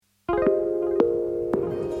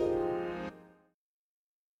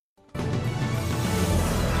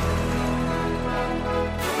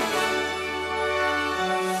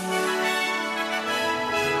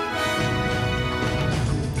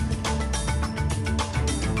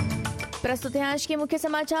प्रस्तुत हैं आज के मुख्य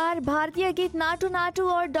समाचार। भारतीय गीत नाटू नाटू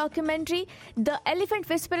और डॉक्यूमेंट्री द एलिफेंट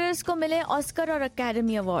विस्परर्स को मिले ऑस्कर और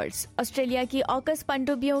अकेडमी अवार्ड्स। ऑस्ट्रेलिया की ऑकस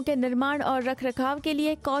पनडुब्बियों के निर्माण और रखरखाव के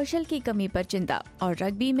लिए कौशल की कमी पर चिंता। और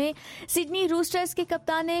रग्बी में सिडनी रूस्टर्स के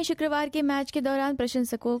कप्तान ने शुक्रवार के मैच के दौरान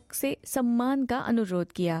प्रशंसकों से सम्मान का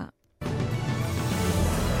अनुरोध किया।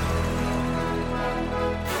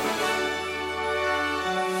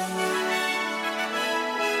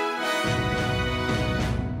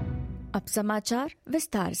 अब समाचार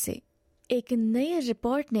विस्तार से। एक नई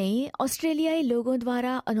रिपोर्ट ने ऑस्ट्रेलियाई लोगों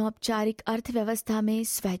द्वारा अनौपचारिक अर्थव्यवस्था में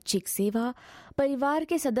स्वैच्छिक सेवा, परिवार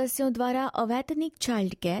के सदस्यों द्वारा अवैतनिक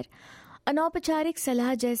चाइल्ड केयर, अनौपचारिक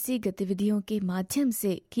सलाह जैसी गतिविधियों के माध्यम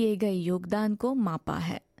से किए गए योगदान को मापा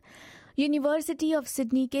है। यूनिवर्सिटी ऑफ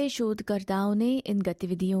सिडनी के शोधकर्ताओं ने इन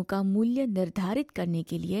गतिविधियों का मूल्य निर्धारित करने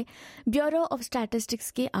के लिए ब्यूरो ऑफ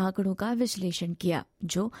स्टैटिस्टिक्स के आंकड़ों का विश्लेषण किया,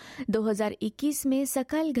 जो 2021 में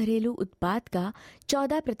सकल घरेलू उत्पाद का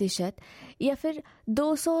 14% या फिर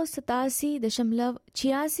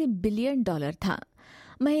 $287.86 बिलियन था।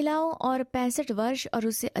 महिलाओं और 65 वर्ष और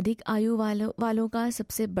उससे अधिक आयु वालों का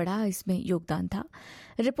सबसे बड़ा इसमें योगदान था।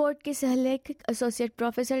 रिपोर्ट के सहलेखक एसोसिएट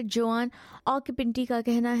प्रोफेसर जोआन ऑकिपिंटी का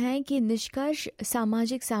कहना है कि निष्कर्ष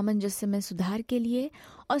सामाजिक सामंजस्य में सुधार के लिए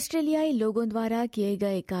ऑस्ट्रेलियाई लोगों द्वारा किए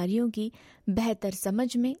गए कार्यों की बेहतर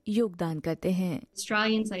समझ में योगदान करते हैं।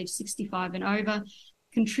 Australians aged 65 and over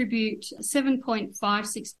contribute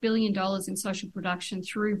 $7.56 billion in social production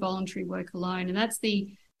through voluntary work alone, and that's the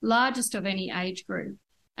largest of any age group.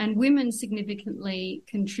 And women significantly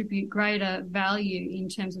contribute greater value in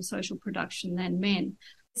terms of social production than men.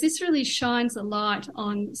 This really shines a light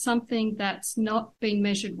on something that's not been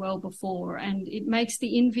measured well before, and it makes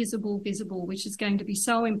the invisible visible, which is going to be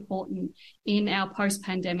so important in our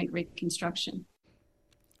post-pandemic reconstruction.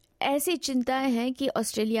 ऐसी चिंताएं हैं कि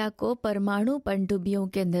Australia को परमाणु पनडुब्बियों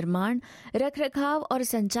के निर्माण, रखरखाव और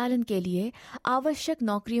संचालन के लिए आवश्यक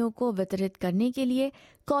नौकरियों को वितरित करने के लिए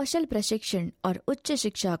कौशल प्रशिक्षण और उच्च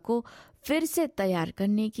शिक्षा को फिर से तैयार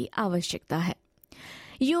करने की आवश्यकता है।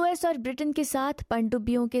 यूएस और ब्रिटेन के साथ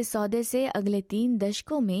पनडुब्बियों के सौदे से अगले 3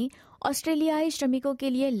 दशकों में ऑस्ट्रेलियाई श्रमिकों के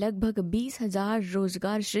लिए लगभग 20,000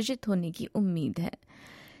 रोजगार सृजित होने की उम्मीद है।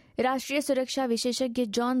 राष्ट्रीय सुरक्षा विशेषज्ञ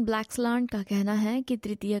जॉन ब्लैक्सलैंड का कहना है कि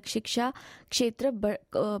तृतीयक शिक्षा क्षेत्र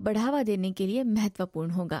बढ़ावा देने के लिए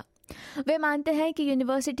महत्वपूर्ण होगा। वे मानते हैं कि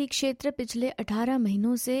यूनिवर्सिटी क्षेत्र पिछले 18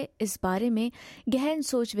 महीनों से इस बारे में गहन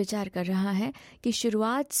सोच विचार कर रहा है कि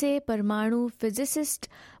शुरुआत से परमाणु फिजिसिस्ट,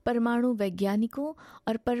 परमाणु वैज्ञानिकों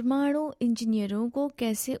और परमाणु इंजीनियरों को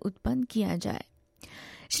कैसे उत्पन्न किया जाए।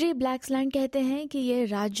 श्री ब्लैक्सलैंड कहते हैं कि यह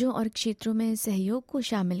राज्यों और क्षेत्रों में सहयोग को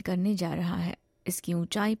शामिल करने जा रहा है। इसकी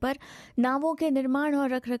ऊंचाई पर नावों के निर्माण और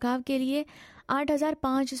रखरखाव के लिए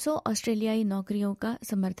 8,500 ऑस्ट्रेलियाई नौकरियों का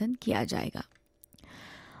समर्थन किया जाएगा।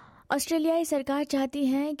 ऑस्ट्रेलियाई सरकार चाहती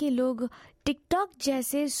है कि लोग टिकटॉक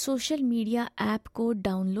जैसे सोशल मीडिया ऐप को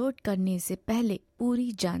डाउनलोड करने से पहले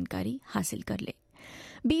पूरी जानकारी हासिल कर ले।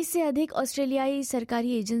 20 से अधिक ऑस्ट्रेलियाई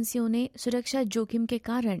सरकारी एजेंसियों ने सुरक्षा जोखिम के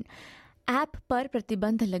कारण ऐप पर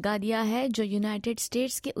प्रतिबंध लगा दिया है, जो यूनाइटेड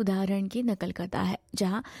स्टेट्स के उदाहरण की नकल करता है,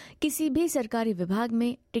 जहां किसी भी सरकारी विभाग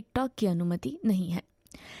में टिकटॉक की अनुमति नहीं है।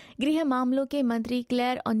 गृह मामलों के मंत्री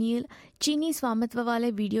क्लेयर ओनील चीनी स्वामित्व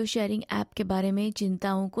वाले वीडियो शेयरिंग ऐप के बारे में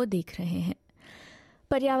चिंताओं को देख रहे हैं।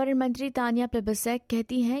 पर्यावरण मंत्री तानिया प्लेबसैक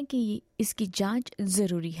कहती हैं कि इसकी जांच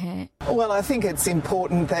जरूरी है। Well, I think it's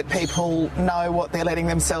important that people know what they're letting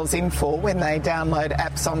themselves in for when they download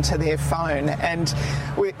apps onto their phone. And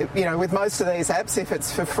with most of these apps, if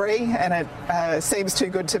it's for free and it seems too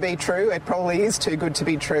good to be true, it probably is too good to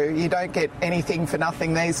be true. You don't get anything for nothing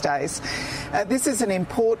these days. This is an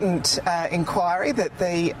important inquiry that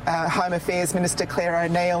the Home Affairs Minister Claire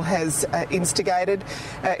O'Neill has instigated.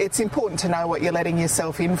 It's important to know what you're letting yourself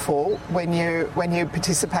in for when you're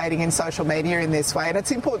participating in social media in this way, and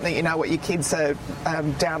it's important that you know what your kids are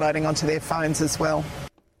downloading onto their phones as well.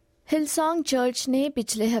 हिलसॉन्ग church ने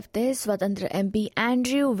पिछले हफ्ते स्वतंत्र MP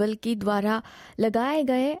Andrew Wilkie द्वारा लगाए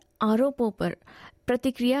गए आरोपों पर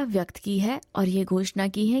प्रतिक्रिया व्यक्त की है और ये घोषणा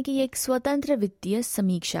की है कि एक स्वतंत्र वित्तीय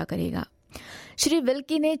समीक्षा करेगा। श्री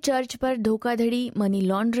विल्की ने चर्च पर धोखाधड़ी, मनी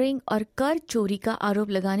लॉन्ड्रिंग और कर चोरी का आरोप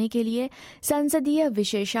लगाने के लिए संसदीय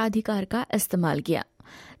विशेषाधिकार का इस्तेमाल किया।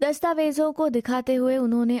 दस्तावेजों को दिखाते हुए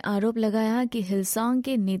उन्होंने आरोप लगाया कि हिलसॉन्ग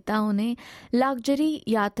के नेताओं ने लग्जरी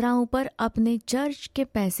यात्राओं पर अपने चर्च के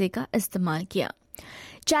पैसे का इस्तेमाल किया।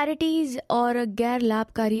 चैरिटीज और गैर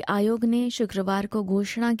लाभकारी आयोग ने शुक्रवार को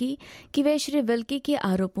घोषणा की कि वे श्री विल्की के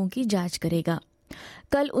आरोपों की जांच करेगा।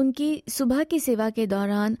 कल उनकी सुबह की सेवा के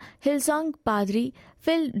दौरान हिलसॉन्ग पादरी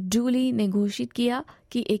फिल डूली ने घोषित किया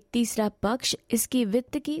कि एक तीसरा पक्ष इसकी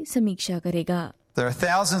वित्त की समीक्षा करेगा। There are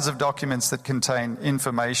thousands of documents that contain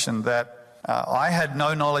information that I had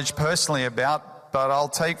no knowledge personally about, but I'll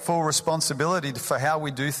take full responsibility for how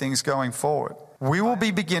we do things going forward. We will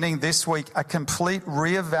be beginning this week a complete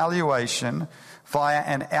re-evaluation via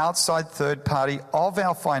an outside third party of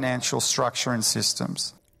our financial structure and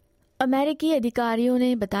systems. अमेरिकी अधिकारियों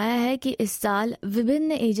ने बताया है कि इस साल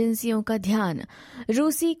विभिन्न एजेंसियों का ध्यान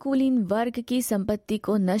रूसी कुलीन वर्ग की संपत्ति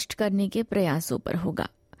को नष्ट करने के प्रयासों पर होगा।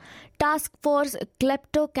 टास्क फोर्स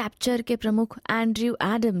क्लेप्टो कैप्चर के प्रमुख एंड्रयू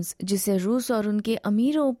एडम्स, जिसे रूस और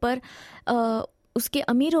उसके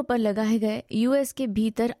अमीरों पर लगाए गए यूएस के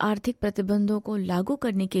भीतर आर्थिक प्रतिबंधों को लागू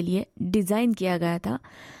करने के लिए डिजाइन किया गया था,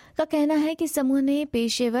 का कहना है कि समूह ने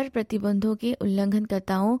पेशेवर प्रतिबंधों के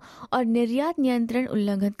उल्लंघनकर्ताओं और निर्यात नियंत्रण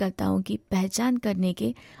उल्लंघनकर्ताओं की पहचान करने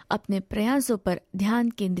के अपने प्रयासों पर ध्यान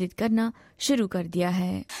केंद्रित करना शुरू कर दिया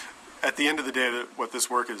है। At the end of the day, what this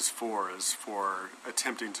work is for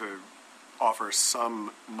attempting to offer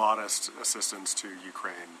some modest assistance to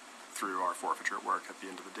Ukraine through our forfeiture work at the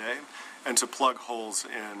end of the day, and to plug holes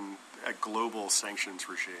in a global sanctions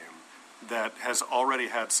regime that has already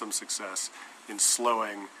had some success in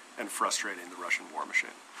slowing and frustrating the Russian war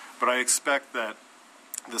machine. But I expect that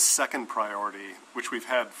the second priority, which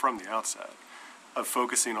we've had from the outset, of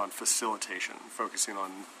focusing on facilitation, focusing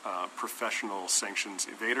on professional sanctions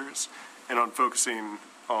evaders, and on focusing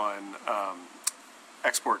on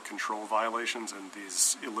export control violations and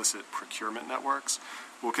these illicit procurement networks,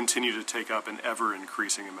 will continue to take up an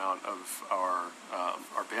ever-increasing amount of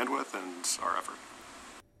our bandwidth and our effort.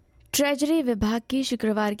 Treasury विभाग की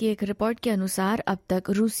शुक्रवार की एक report के अनुसार अब तक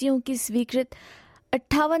रूसियों की स्वीकृत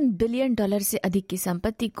 $58 बिलियन से अधिक की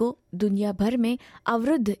संपत्ति को दुनिया भर में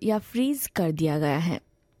अवरुद्ध या फ्रीज कर दिया गया है।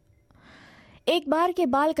 एक बार के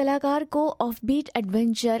बाल कलाकार को offbeat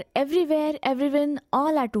adventure everywhere everyone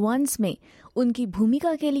all at once में उनकी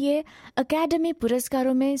भूमिका के लिए अकादमी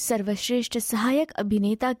पुरस्कारों में सर्वश्रेष्ठ सहायक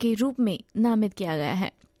अभिनेता के रूप में नामित किया गया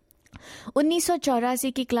है।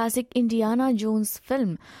 1984 की क्लासिक इंडियाना जोन्स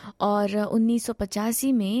फिल्म और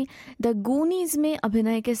 1985 में द गूनीज में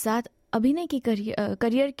अभिनय के साथ अभिनय की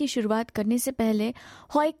करियर की शुरुआत करने से पहले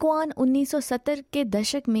हॉय क्वान 1970 के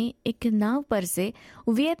दशक में एक नाव पर से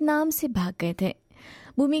वियतनाम से भाग गए थे।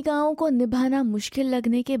 भूमिकाओं को निभाना मुश्किल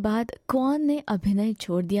लगने के बाद क्वान ने अभिनय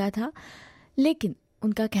छोड़ दिया था, लेकिन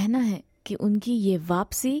उनका कहना है कि उनकी ये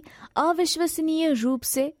वापसी अविश्वसनीय रूप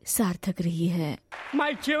से सार्थक रही है।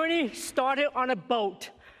 My journey started on a boat.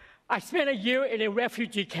 I spent a year in a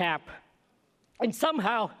refugee camp. And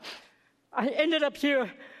somehow I ended up here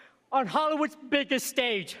on Hollywood's biggest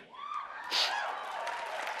stage.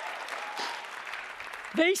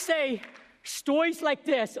 They say stories like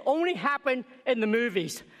this only happen in the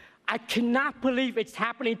movies. I cannot believe it's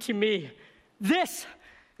happening to me. This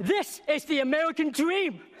is the American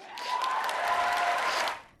dream.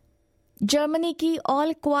 Germany की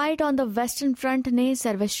all quiet on the western front ने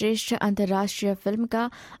सर्वश्रेष्ठ अंतर्राष्ट्रीय film का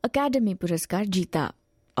अकादमी पुरस्कार जीता।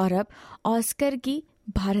 और अब Oscar की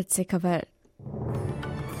भारत से खबर।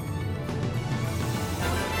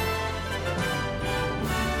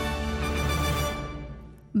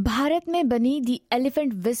 भारत में बनी दी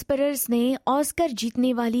एलिफेंट विस्परर्स ने ऑस्कर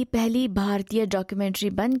जीतने वाली पहली भारतीय डॉक्यूमेंट्री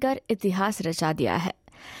बनकर इतिहास रचा दिया है।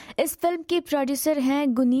 इस फिल्म के प्रोड्यूसर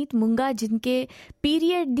हैं गुनीत मुंगा, जिनके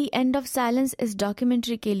period the end of silence इस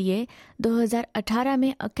डॉक्यूमेंट्री के लिए 2018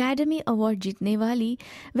 में अकेडमी अवार्ड जीतने वाली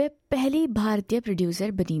वे पहली भारतीय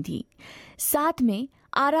प्रोड्यूसर बनी थी। साथ में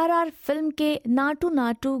आरआरआर फिल्म के नाटू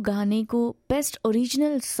नाटू गाने को बेस्ट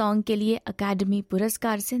ओरिजिनल सॉन्ग के लिए अकेडमी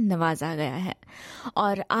पुरस्कार से नवाजा गया है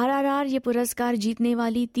और आरआरआर ये पुरस्कार जीतने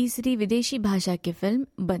वाली तीसरी विदेशी भाषा की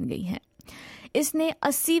फिल्म बन गई है। इसने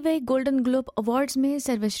 80वें गोल्डन ग्लोब अवार्ड्स में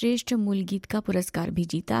सर्वश्रेष्ठ मूल गीत का पुरस्कार भी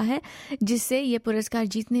जीता है, जिससे ये पुरस्कार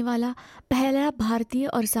जीतने वाला पहला भारतीय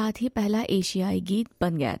और साथ ही पहला एशियाई गीत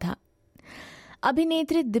बन गया था।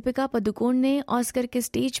 अभिनेत्री दीपिका पादुकोण ने ऑस्कर के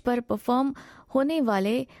स्टेज पर परफॉर्म होने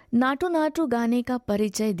वाले नाटू नाटू गाने का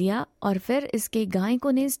परिचय दिया और फिर इसके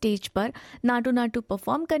गायकों ने स्टेज पर नाटू नाटू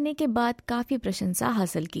परफॉर्म करने के बाद काफी प्रशंसा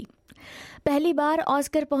हासिल की। पहली बार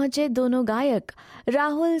ऑस्कर पहुंचे दोनों गायक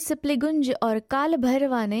राहुल सिप्लिगुंज और काल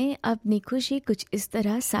भैरवा ने अपनी खुशी कुछ इस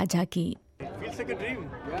तरह साझा की। It feels like a dream,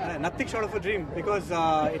 nothing short of a dream, because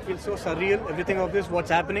it feels so surreal, everything of this,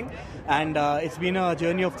 what's happening, and it's been a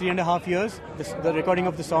journey of 3.5 years, the recording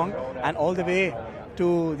of the song, and all the way to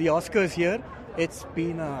the Oscars here, it's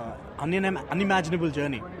been an unimaginable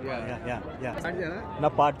journey. Na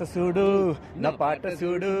paata sudu, na paata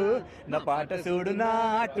sudu, na paata sudu,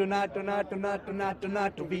 natu natu natu natu natu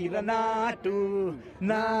natu veera natu,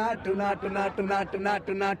 natu natu natu natu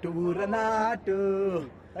natu natu veera natu.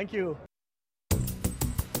 Thank you.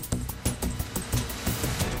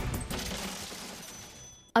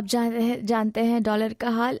 अब जानते हैं dollar का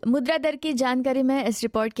हाल। मुद्रा दर की जानकारी में इस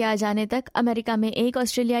report के आ जाने तक अमेरिका में एक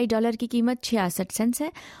ऑस्ट्रेलियाई डॉलर की कीमत 66 सेंट्स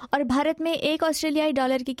है और भारत में एक ऑस्ट्रेलियाई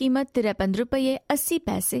डॉलर की कीमत 53 रुपये 80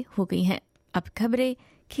 पैसे हो गई है। अब खबरें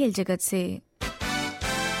खेल जगत से।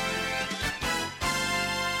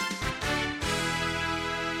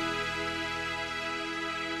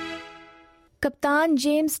 कप्तान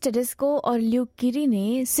जेम्स टेडेस्को और ल्यूक कीरी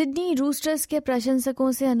ने सिडनी रूस्टर्स के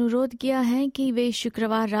प्रशंसकों से अनुरोध किया है कि वे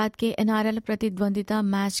शुक्रवार रात के एनआरएल प्रतिद्वंदिता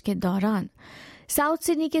मैच के दौरान साउथ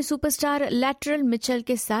सिडनी के सुपरस्टार लैटरल मिचेल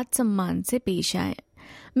के साथ सम्मान से पेश आए।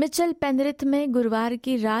 मिचेल पेनरिथ में गुरुवार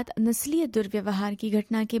की रात नस्लीय दुर्व्यवहार की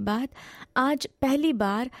घटना के बाद आज पहली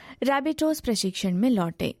बार रैबिटोस प्रशिक्षण में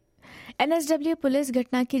लौटे। एनएसडब्ल्यू पुलिस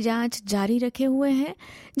घटना की जांच जारी रखे हुए हैं,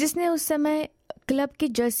 जिसने उस समय क्लब की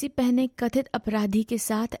जर्सी पहने कथित अपराधी के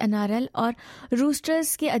साथ एनआरएल और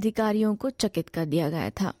रूस्टर्स के अधिकारियों को चकित कर दिया गया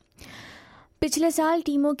था। पिछले साल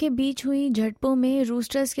टीमों के बीच हुई झड़पों में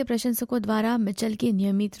रूस्टर्स के प्रशंसकों द्वारा मिचेल की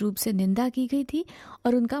नियमित रूप से निंदा की गई थी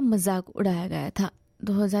और उनका मजाक उड़ाया गया था।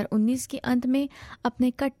 2019 के अंत में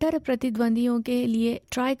अपने कट्टर प्रतिद्वंदियों के लिए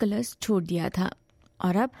ट्राई कलर्स छोड़ दिया था।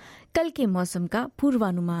 और अब कल के मौसम का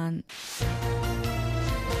पूर्वानुमान।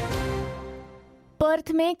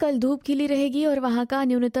 पर्थ में कल धूप खिली रहेगी और वहां का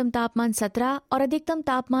न्यूनतम तापमान 17 और अधिकतम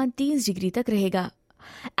तापमान 30 डिग्री तक रहेगा।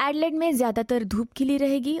 एडलेड में ज्यादातर धूप खिली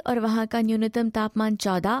रहेगी और वहां का न्यूनतम तापमान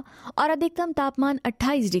 14 और अधिकतम तापमान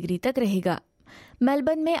 28 डिग्री तक रहेगा।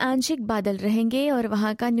 मेलबर्न में आंशिक बादल रहेंगे और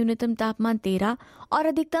वहां का न्यूनतम तापमान 13 और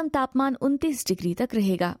अधिकतम तापमान 29 डिग्री तक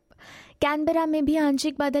रहेगा। कैनबरा में भी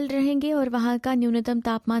आंशिक बादल रहेंगे और वहां का न्यूनतम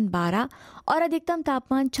तापमान 12 और अधिकतम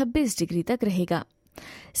तापमान 26 डिग्री तक रहेगा।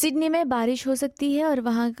 सिडनी में बारिश हो सकती है और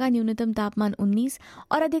वहां का न्यूनतम तापमान 19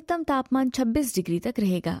 और अधिकतम तापमान 26 डिग्री तक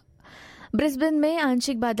रहेगा। ब्रिस्बेन में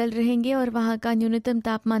आंशिक बादल रहेंगे और वहां का न्यूनतम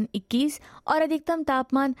तापमान 21 और अधिकतम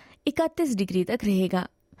तापमान 31 डिग्री तक रहेगा।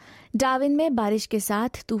 डार्विन में बारिश के साथ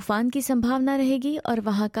तूफान की संभावना रहेगी और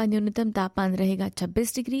वहां का न्यूनतम तापमान रहेगा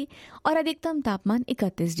 26 डिग्री और अधिकतम तापमान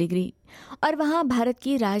 31 डिग्री। और वहां भारत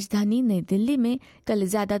की राजधानी नई दिल्ली में कल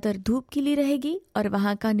ज्यादातर धूप खिली रहेगी और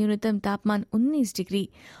वहां का न्यूनतम तापमान 19 डिग्री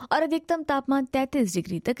और अधिकतम तापमान 33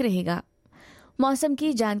 डिग्री तक रहेगा। मौसम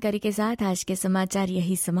की जानकारी के साथ आज के समाचार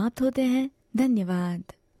यही समाप्त होते हैं। धन्यवाद।